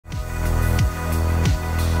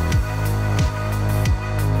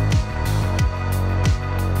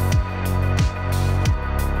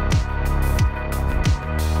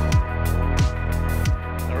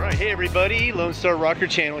everybody, Lone Star Rocker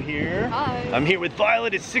Channel here. Hi. I'm here with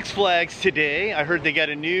Violet at Six Flags today. I heard they got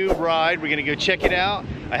a new ride. We're gonna go check it out.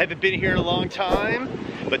 I haven't been here in a long time,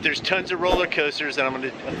 but there's tons of roller coasters and I'm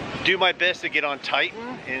gonna do my best to get on Titan.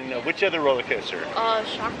 And which other roller coaster?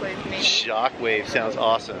 Shockwave maybe. Shockwave sounds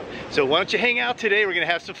awesome. So why don't you hang out today? We're gonna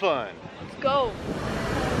have some fun. Let's go.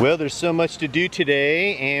 Well, there's so much to do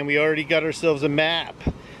today and we already got ourselves a map.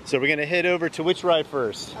 So we're gonna head over to which ride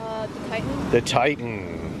first? The Titan. The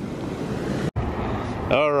Titan.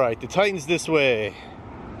 All right, the Titan's this way.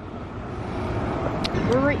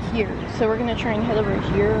 We're right here, so we're gonna try and head over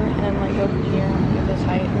here and then like over here and get the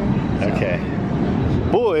Titan. So. Okay.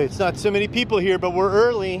 Boy, it's not so many people here, but we're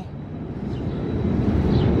early.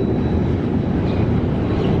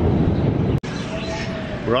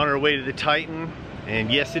 We're on our way to the Titan,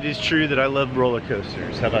 and yes, it is true that I love roller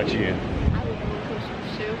coasters. How about you? I love roller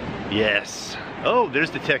coasters too. Yes. Oh,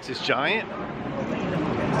 there's the Texas Giant.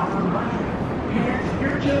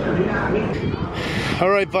 All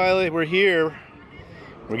right, Violet, we're here.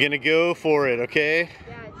 We're gonna go for it, okay?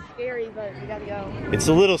 Yeah, it's scary, but we gotta go. It's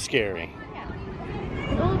a little scary. Yeah.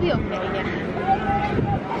 It'll be okay,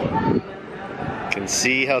 yeah. Can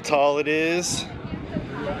see how tall it is.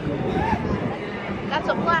 That's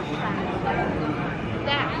a flash pad.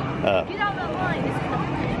 That. Get out of that line. It's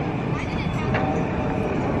gonna...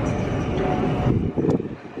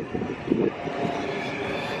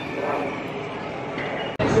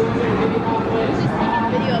 Just taking a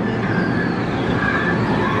video of it.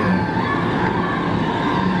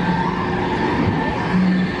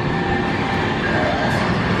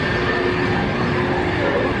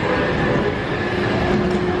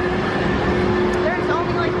 There's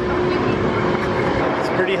only like a few people.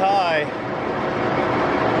 It's pretty high.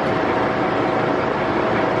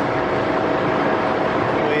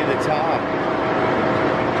 Way to the top.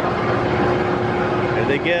 There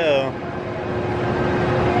they go.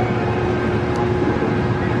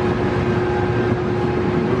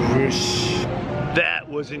 That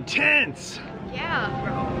was intense. Yeah,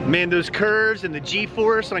 bro. Man, those curves and the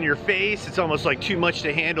G-force on your face, it's almost like too much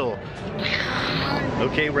to handle.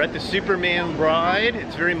 Okay, we're at the Superman ride.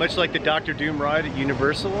 It's very much like the Dr. Doom ride at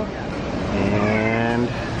Universal. And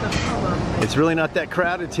it's really not that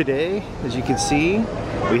crowded today, as you can see.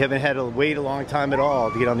 We haven't had to wait a long time at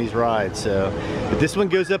all to get on these rides, so. But this one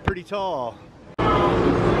goes up pretty tall.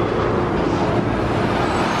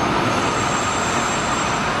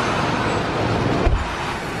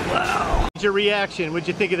 Your reaction, what'd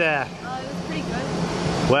you think of that? It was pretty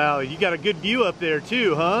good. Wow, you got a good view up there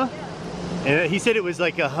too, huh? Yeah. And he said it was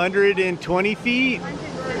like 120 feet?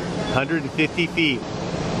 150 feet.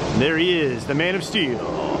 And there he is, the Man of Steel,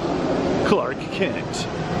 Clark Kent.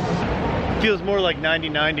 Feels more like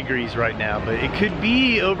 99 degrees right now, but it could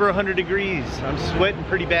be over 100 degrees. I'm sweating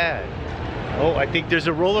pretty bad. Oh, I think there's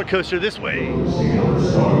a roller coaster this way.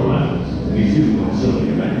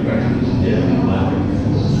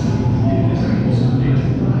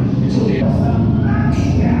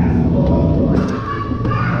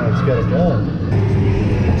 Got a gun.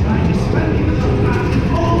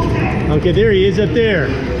 Okay, there he is up there.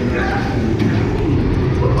 Get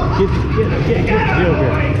over here.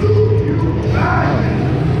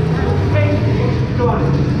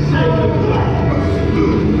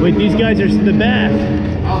 Wait, these guys are in the back.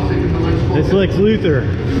 That's Lex Luthor.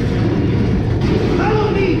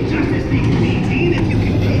 Follow me, Justice League B-Team, if you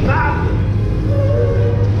can keep up.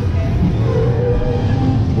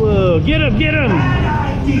 Whoa, get him, get him!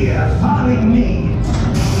 Idea, follow me.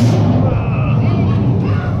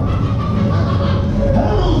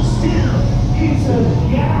 Hold still, it's a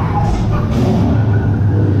gas.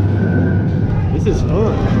 This is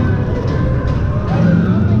fun.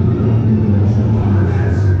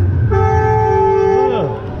 Whoa.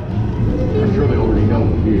 I'm sure they already know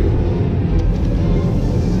we're here.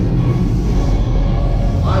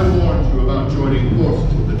 I warned you about joining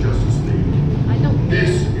forces with the Justice League. I know.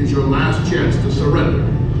 This is your last chance to surrender,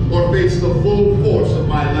 or face the full force of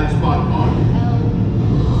my Lexbot army.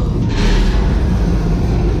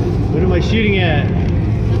 What am I shooting at?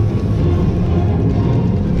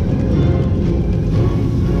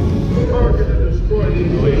 Target and destroy the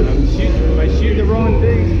Wait, am I shooting the wrong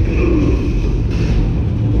thing?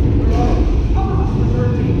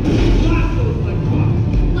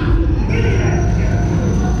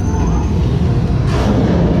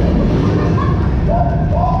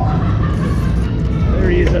 There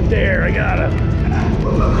he is up there, I got him.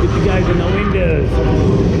 Get the guys in the windows.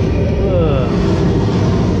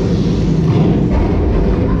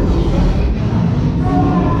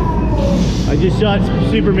 I just shot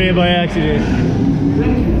Superman by accident.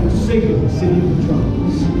 Thank you for saving the city of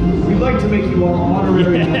Metropolis. We like to make you all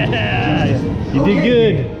honorary members. You did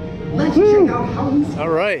good. Let's check out how he's... All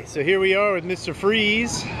right, so here we are with Mr.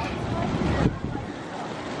 Freeze.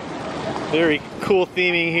 Very cool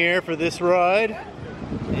theming here for this ride.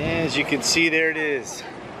 And as you can see, there it is.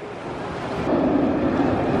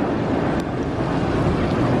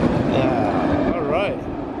 All right.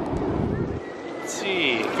 Let's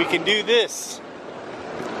see if we can do this.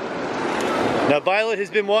 Now, Violet has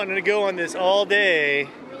been wanting to go on this all day.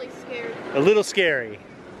 I'm really scared. A little scary.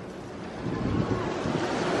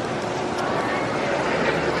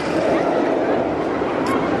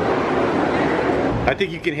 I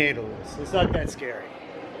think you can handle this. It's not that scary.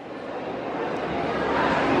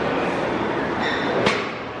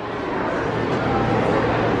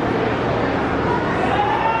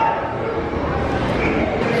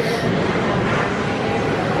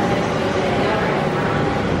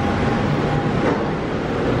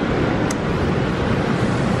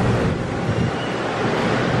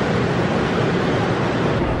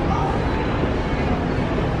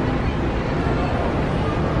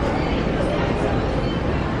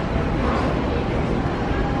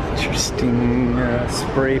 Interesting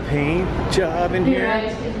spray paint job in here.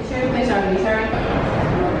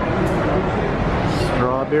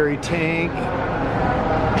 Strawberry tank.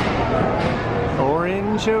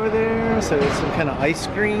 Orange over there, so it's some kind of ice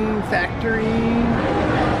cream factory.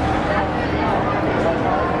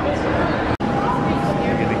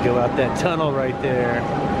 We're gonna go out that tunnel right there.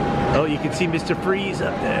 Oh, you can see Mr. Freeze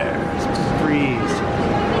up there. Mr. Freeze.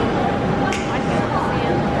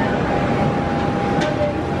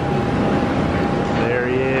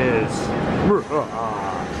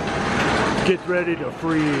 Get ready to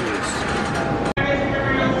freeze.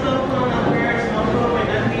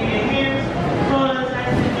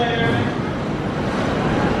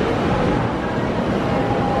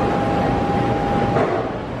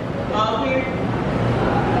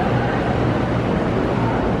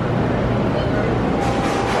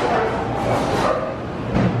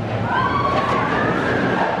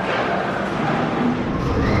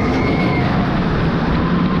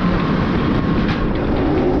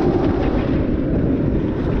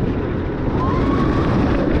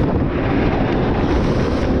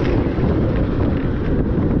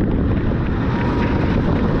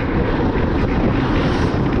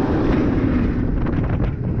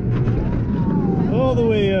 All the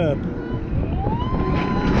way up.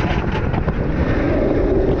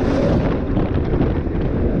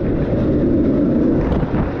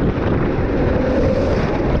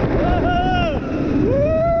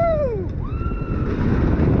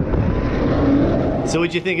 So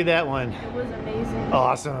what'd you think of that one? It was amazing.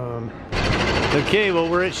 Awesome. Okay, well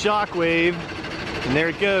we're at Shockwave, and there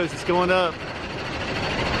it goes, it's going up.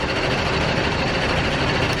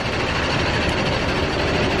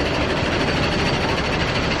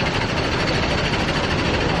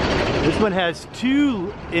 This one has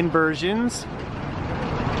 2 inversions.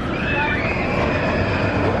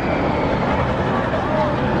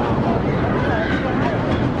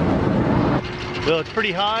 Well, it's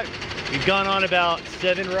pretty hot. We've gone on about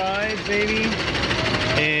 7 rides maybe.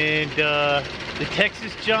 And the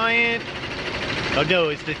Texas Giant, oh no,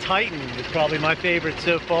 it's the Titan. It's probably my favorite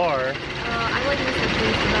so far. I like Mr.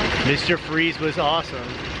 Freeze the best. Mr. Freeze was awesome.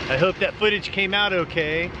 I hope that footage came out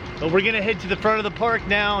okay. But we're gonna head to the front of the park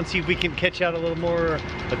now and see if we can catch out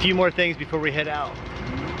a few more things before we head out.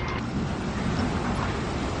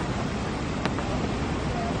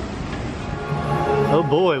 Oh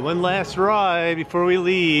boy, one last ride before we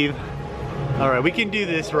leave. All right, we can do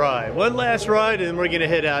this ride. One last ride and then we're gonna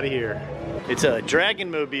head out of here. It's a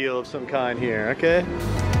Dragon Mobile of some kind here, okay?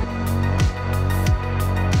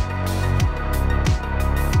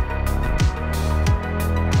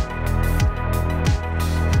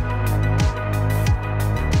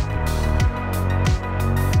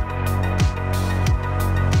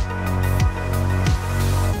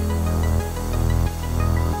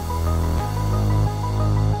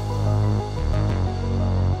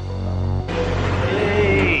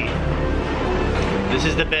 This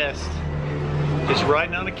is the best. Just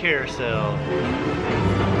riding on a carousel.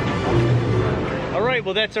 All right,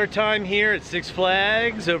 well that's our time here at Six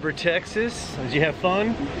Flags over Texas. Did you have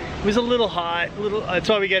fun? It was a little hot, that's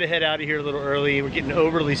why we got to head out of here a little early. We're getting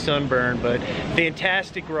overly sunburned, but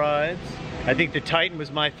fantastic rides. I think the Titan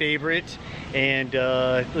was my favorite, and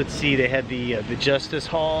let's see, they had the Justice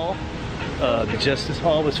Hall. The Justice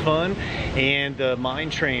Hall was fun, and the Mine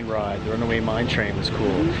Train ride, the Runaway Mine Train was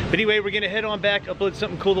cool. But anyway, we're gonna head on back, upload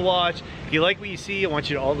something cool to watch. If you like what you see, I want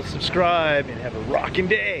you to all to subscribe and have a rockin'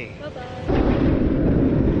 day. Bye-bye.